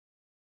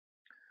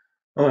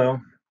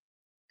Hello,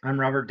 I'm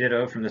Robert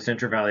Ditto from the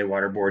Central Valley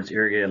Water Board's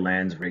Irrigated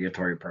Lands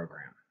Regulatory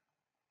Program.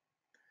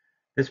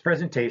 This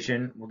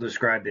presentation will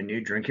describe the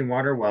new drinking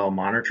water well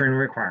monitoring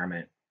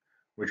requirement,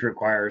 which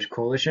requires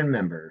coalition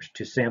members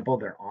to sample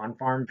their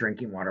on-farm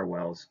drinking water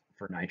wells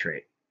for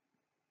nitrate.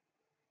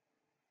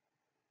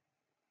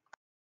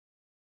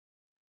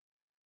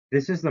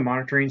 This is the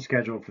monitoring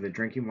schedule for the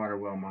drinking water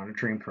well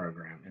monitoring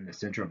program in the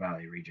Central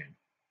Valley region.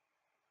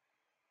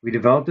 We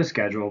developed a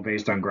schedule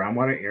based on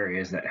groundwater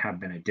areas that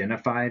have been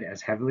identified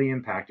as heavily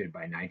impacted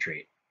by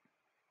nitrate.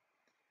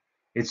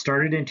 It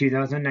started in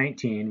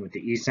 2019 with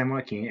the East San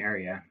Joaquin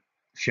area,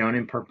 shown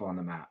in purple on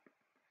the map.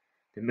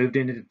 It moved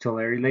into the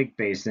Tulare Lake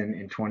Basin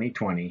in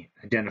 2020,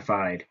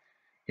 identified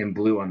in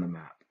blue on the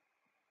map.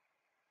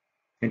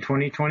 In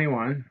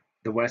 2021,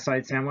 the west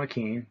side San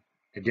Joaquin,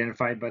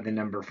 identified by the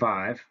number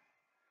 5,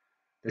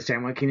 the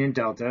San Joaquin and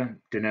Delta,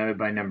 denoted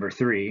by number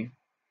 3,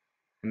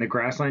 and the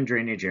grassland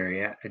drainage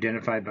area,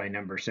 identified by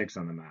number 6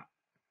 on the map.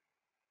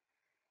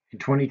 In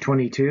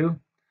 2022,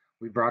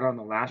 we brought on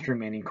the last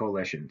remaining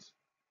coalitions.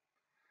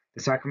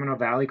 The Sacramento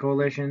Valley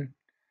Coalition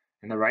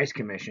and the Rice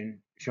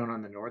Commission, shown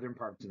on the northern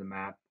parts of the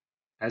map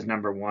as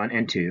number 1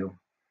 and 2,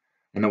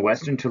 and the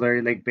western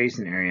Tulare Lake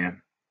Basin area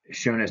is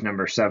shown as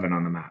number 7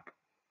 on the map.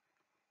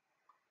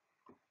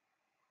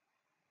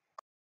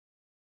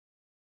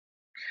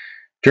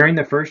 During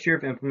the first year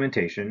of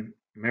implementation,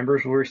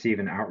 members will receive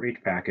an outreach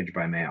package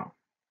by mail.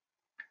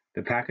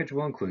 The package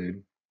will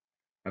include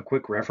a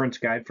quick reference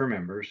guide for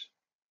members,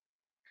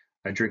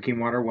 a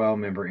drinking water well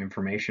member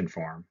information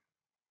form,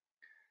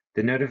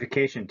 the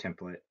notification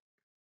template,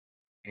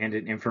 and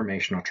an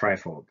informational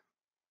trifold.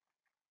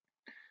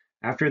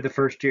 After the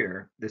first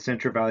year, the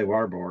Central Valley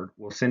Water Board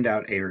will send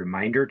out a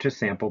reminder to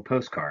sample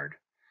postcard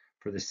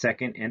for the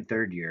second and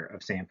third year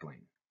of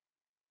sampling.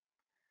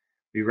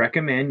 We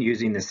recommend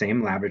using the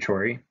same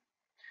laboratory.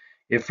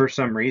 If for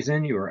some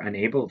reason you are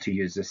unable to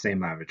use the same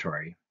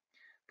laboratory,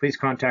 please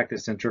contact the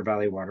Central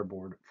Valley Water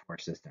Board for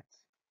assistance.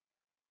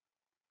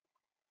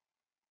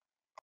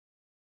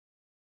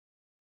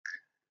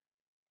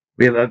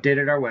 We have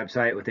updated our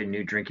website with a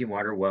new drinking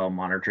water well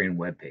monitoring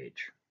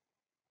webpage.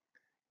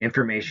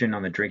 Information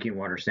on the drinking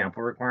water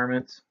sample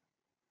requirements,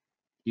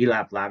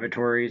 ELAP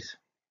laboratories,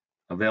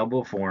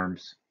 available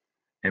forms,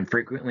 and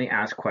frequently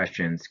asked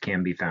questions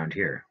can be found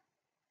here.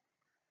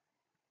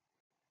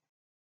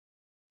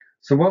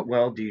 So what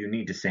well do you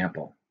need to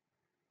sample?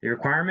 The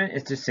requirement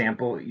is to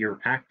sample your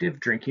active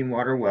drinking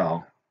water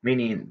well,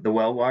 meaning the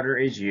well water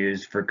is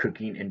used for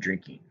cooking and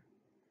drinking.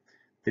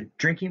 The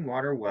drinking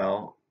water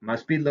well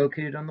must be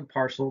located on the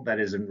parcel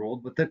that is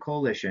enrolled with the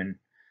coalition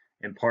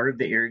and part of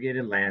the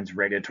Irrigated Lands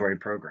Regulatory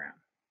Program.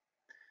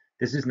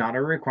 This is not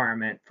a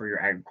requirement for your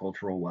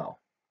agricultural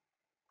well.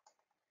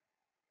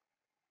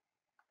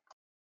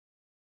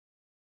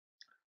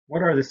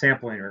 What are the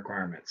sampling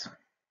requirements?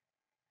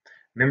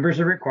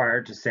 Members are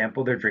required to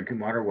sample their drinking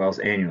water wells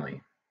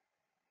annually.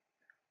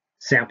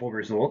 Sample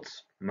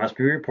results must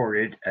be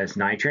reported as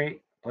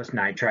nitrate plus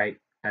nitrite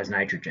as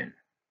nitrogen.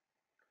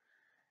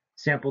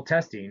 Sample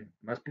testing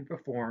must be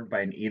performed by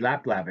an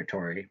ELAP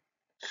laboratory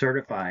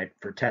certified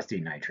for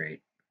testing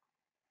nitrate.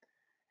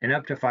 And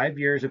up to 5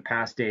 years of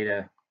past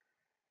data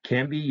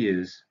can be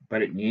used,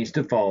 but it needs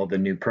to follow the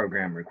new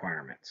program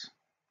requirements.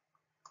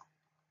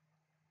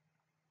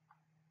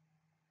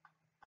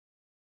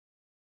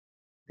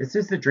 This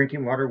is the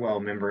drinking water well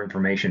member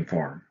information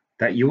form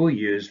that you will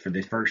use for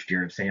the first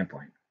year of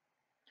sampling.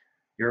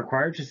 You're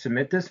required to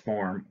submit this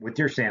form with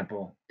your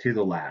sample to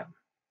the lab.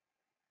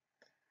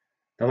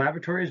 The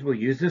laboratories will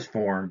use this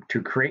form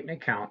to create an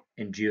account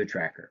in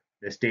GeoTracker,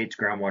 the state's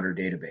groundwater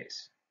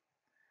database.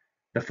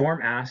 The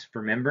form asks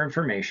for member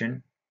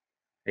information,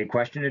 a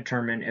question to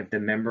determine if the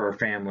member or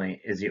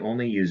family is the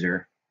only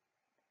user,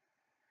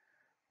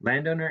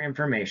 landowner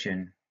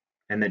information,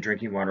 and the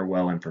drinking water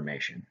well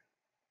information.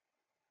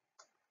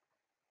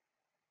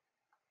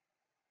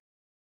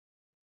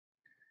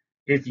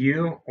 If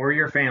you or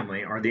your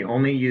family are the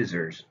only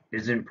users, it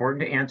is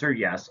important to answer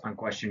yes on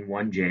question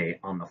 1J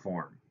on the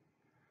form.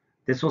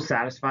 This will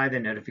satisfy the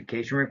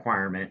notification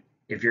requirement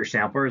if your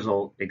sample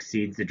result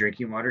exceeds the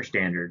drinking water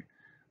standard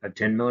of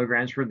 10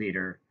 milligrams per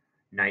liter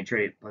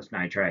nitrate plus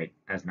nitrite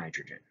as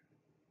nitrogen.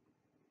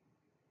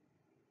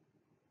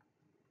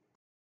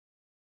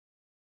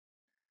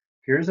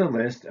 Here's a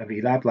list of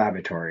ELAP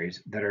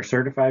laboratories that are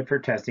certified for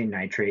testing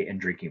nitrate in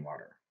drinking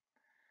water.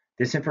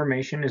 This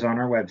information is on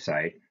our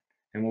website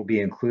and will be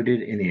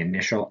included in the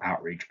initial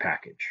outreach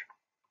package.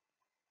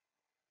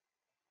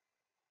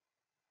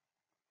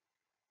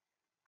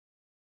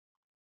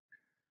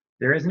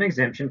 There is an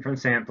exemption from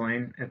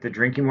sampling if the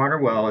drinking water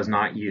well is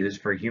not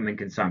used for human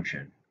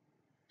consumption,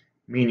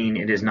 meaning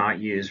it is not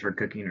used for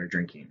cooking or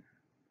drinking.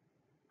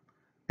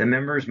 The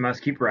members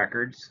must keep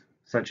records,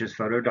 such as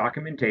photo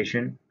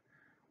documentation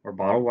or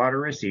bottled water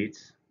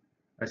receipts,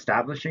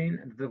 establishing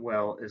that the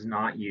well is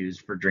not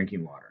used for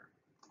drinking water.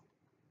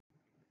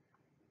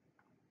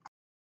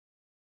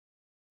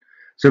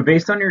 So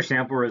based on your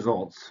sample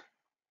results,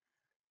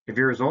 if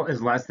your result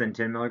is less than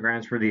 10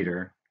 milligrams per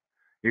liter,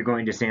 you're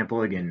going to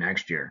sample again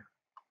next year.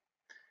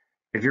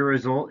 If your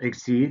result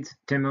exceeds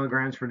 10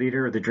 milligrams per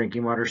liter of the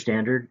drinking water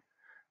standard,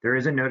 there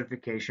is a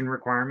notification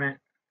requirement,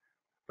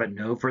 but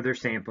no further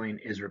sampling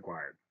is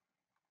required.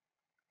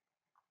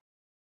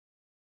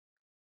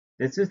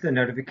 This is the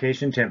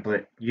notification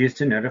template used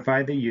to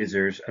notify the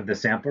users of the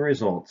sample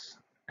results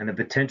and the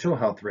potential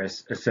health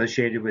risks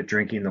associated with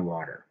drinking the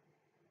water.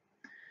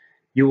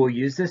 You will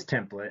use this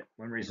template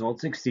when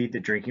results exceed the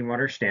drinking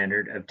water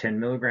standard of 10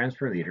 milligrams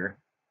per liter.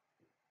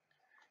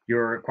 You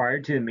are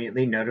required to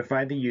immediately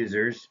notify the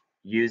users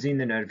using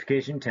the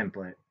notification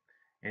template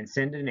and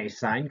send in a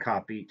signed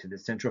copy to the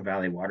Central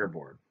Valley Water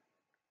Board.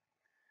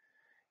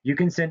 You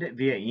can send it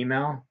via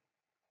email,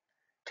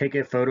 take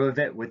a photo of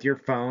it with your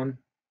phone,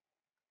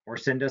 or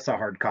send us a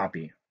hard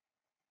copy.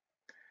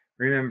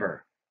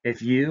 Remember,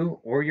 if you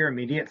or your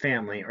immediate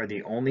family are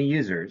the only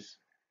users,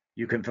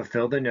 you can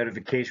fulfill the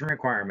notification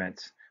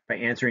requirements by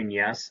answering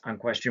yes on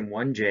question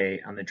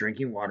 1J on the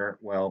Drinking Water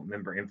Well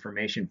Member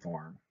Information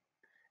Form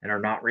and are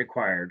not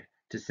required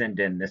to send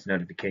in this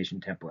notification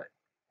template.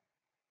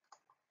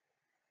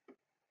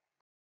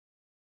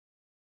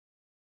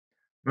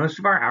 Most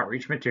of our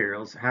outreach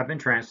materials have been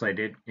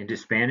translated into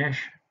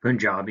Spanish,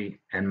 Punjabi,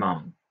 and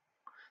Hmong.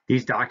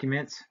 These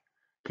documents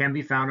can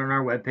be found on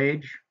our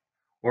webpage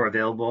or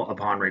available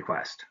upon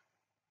request.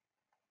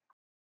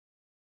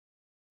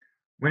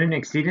 When an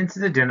exceedance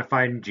is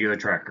identified in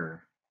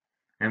GeoTracker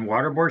and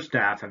Water Board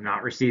staff have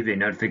not received a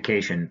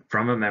notification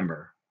from a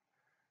member,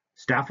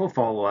 staff will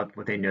follow up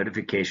with a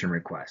notification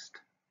request.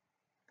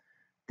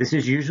 This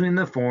is usually in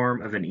the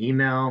form of an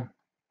email,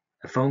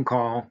 a phone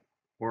call,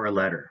 or a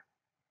letter.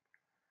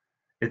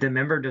 If the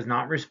member does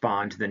not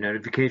respond to the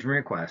notification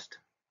request,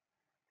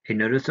 a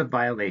notice of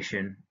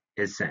violation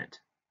is sent.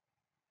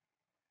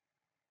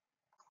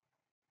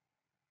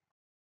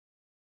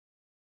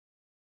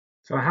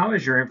 So how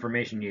is your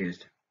information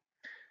used?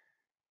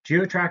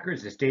 GeoTracker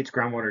is the state's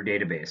groundwater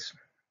database.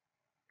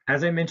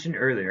 As I mentioned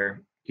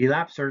earlier,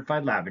 ELAP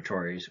certified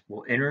laboratories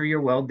will enter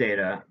your well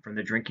data from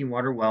the Drinking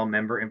Water Well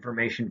Member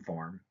Information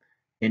Form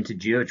into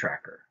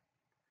GeoTracker.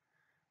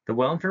 The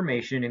well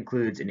information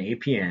includes an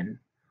APN,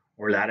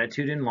 or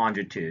latitude and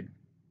longitude,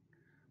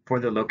 for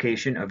the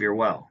location of your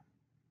well.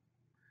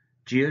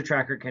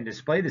 GeoTracker can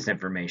display this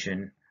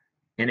information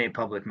in a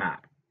public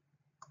map.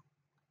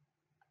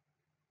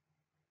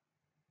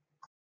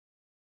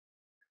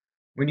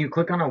 When you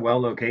click on a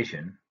well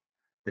location,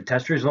 the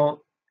test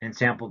result and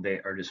sample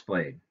date are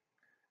displayed.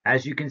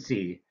 As you can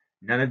see,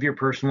 none of your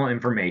personal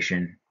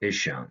information is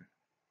shown.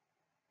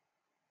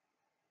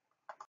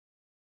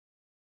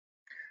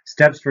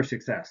 Steps for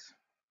success.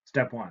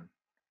 Step 1.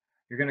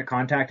 You're going to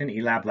contact an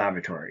ELAB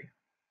laboratory.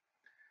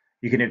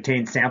 You can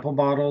obtain sample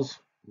bottles,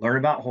 learn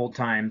about hold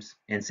times,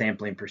 and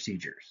sampling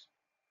procedures.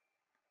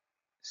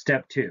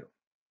 Step 2.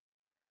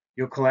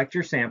 You'll collect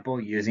your sample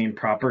using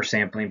proper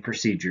sampling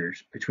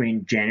procedures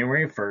between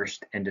January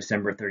 1st and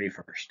December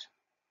 31st.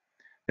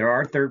 There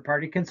are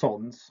third-party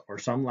consultants or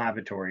some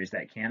laboratories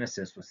that can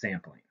assist with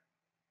sampling.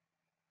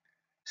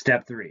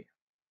 Step 3.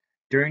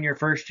 During your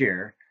first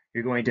year,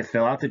 you're going to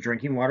fill out the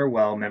Drinking Water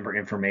Well Member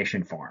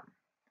Information Form.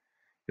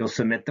 You'll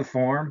submit the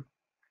form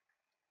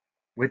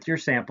with your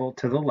sample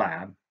to the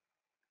lab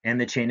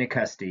and the chain of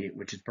custody,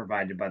 which is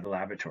provided by the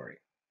laboratory.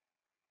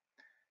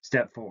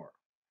 Step 4.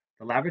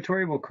 The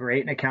laboratory will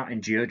create an account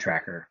in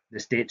GeoTracker, the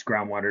state's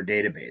groundwater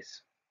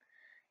database.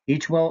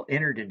 Each well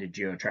entered into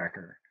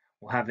GeoTracker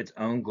will have its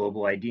own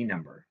global ID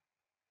number.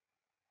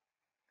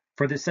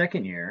 For the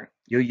second year,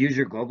 you'll use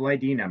your global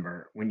ID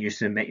number when you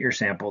submit your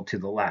sample to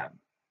the lab.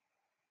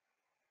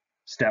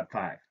 Step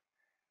 5.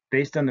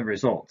 Based on the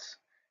results,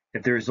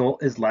 if the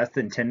result is less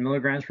than 10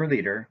 milligrams per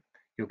liter,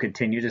 you'll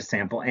continue to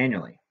sample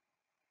annually.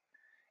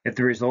 If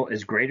the result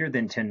is greater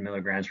than 10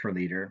 milligrams per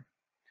liter,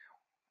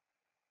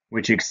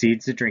 which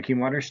exceeds the drinking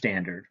water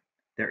standard,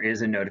 there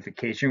is a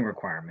notification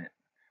requirement,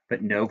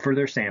 but no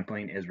further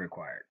sampling is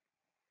required.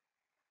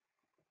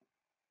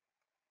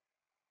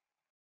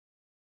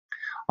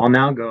 I'll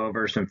now go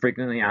over some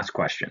frequently asked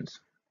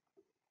questions.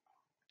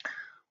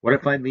 What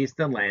if I lease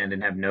the land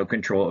and have no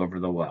control over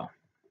the well?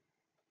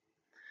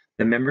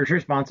 The member's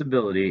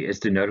responsibility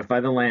is to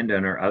notify the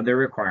landowner of their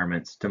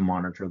requirements to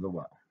monitor the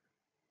well.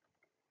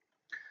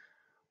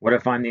 What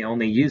if I'm the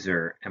only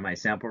user and my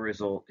sample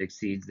result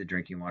exceeds the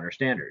drinking water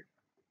standard?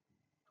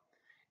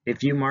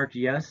 If you marked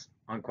yes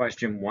on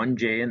question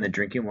 1J in the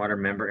Drinking Water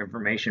Member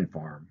Information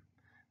Form,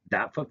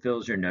 that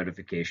fulfills your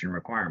notification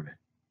requirement.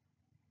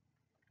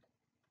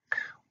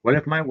 What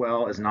if my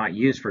well is not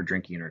used for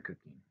drinking or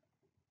cooking?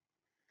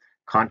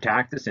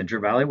 Contact the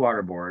Central Valley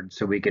Water Board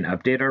so we can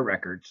update our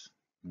records.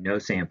 No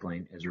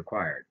sampling is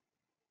required.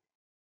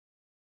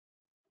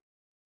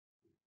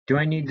 Do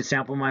I need to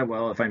sample my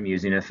well if I'm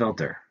using a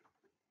filter?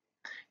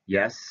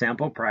 Yes,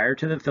 sample prior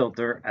to the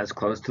filter as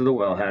close to the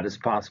wellhead as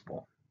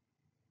possible.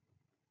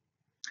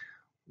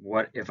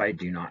 What if I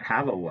do not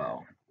have a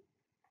well?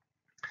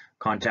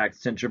 Contact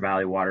Central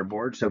Valley Water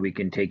Board so we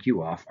can take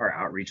you off our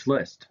outreach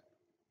list.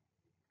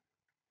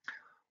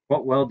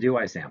 What well do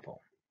I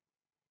sample?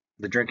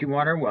 The drinking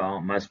water well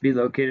must be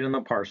located on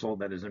the parcel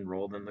that is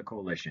enrolled in the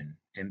coalition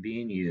and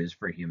being used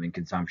for human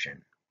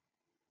consumption.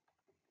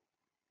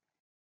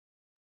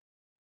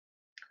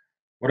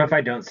 What if I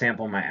don't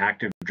sample my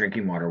active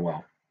drinking water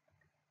well?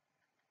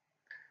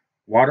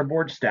 Water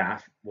board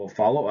staff will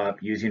follow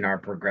up using our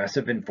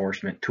progressive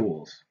enforcement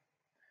tools.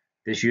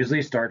 This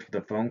usually starts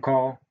with a phone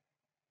call,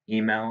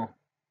 email,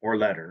 or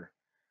letter,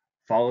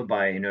 followed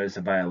by a notice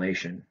of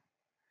violation.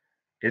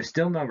 If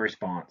still no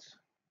response,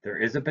 there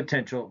is a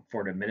potential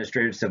for an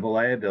administrative civil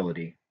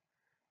liability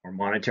or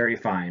monetary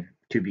fine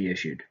to be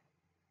issued.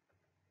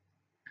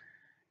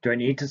 Do I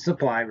need to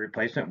supply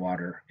replacement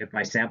water if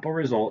my sample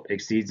result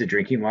exceeds the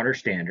drinking water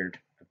standard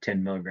of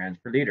 10 milligrams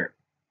per liter?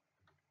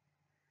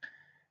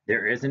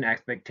 There is an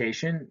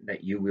expectation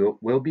that you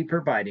will be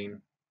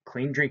providing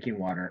clean drinking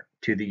water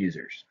to the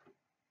users.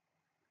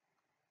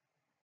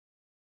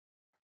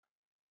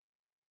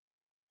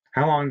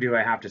 How long do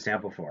I have to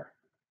sample for?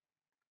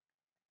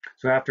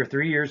 So after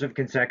 3 years of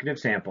consecutive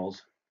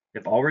samples,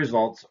 if all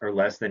results are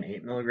less than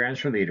 8 milligrams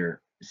per liter,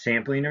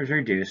 sampling is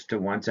reduced to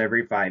once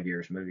every 5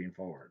 years moving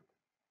forward.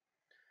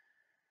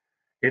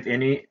 If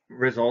any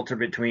results are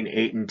between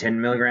 8 and 10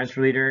 milligrams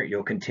per liter,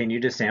 you'll continue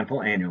to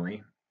sample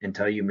annually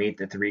until you meet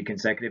the 3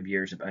 consecutive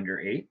years of under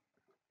 8.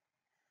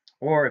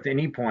 Or if at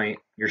any point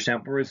your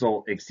sample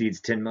result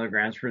exceeds 10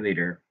 milligrams per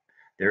liter,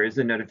 there is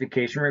a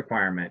notification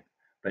requirement,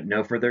 but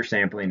no further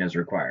sampling is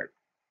required.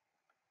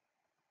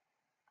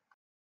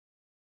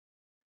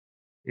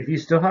 If you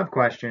still have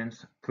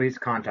questions, please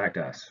contact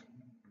us.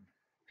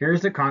 Here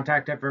is the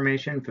contact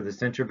information for the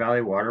Central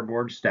Valley Water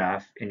Board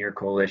staff in your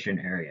coalition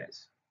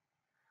areas.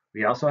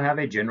 We also have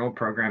a general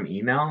program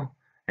email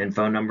and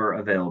phone number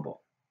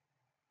available.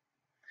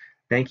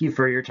 Thank you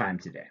for your time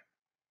today.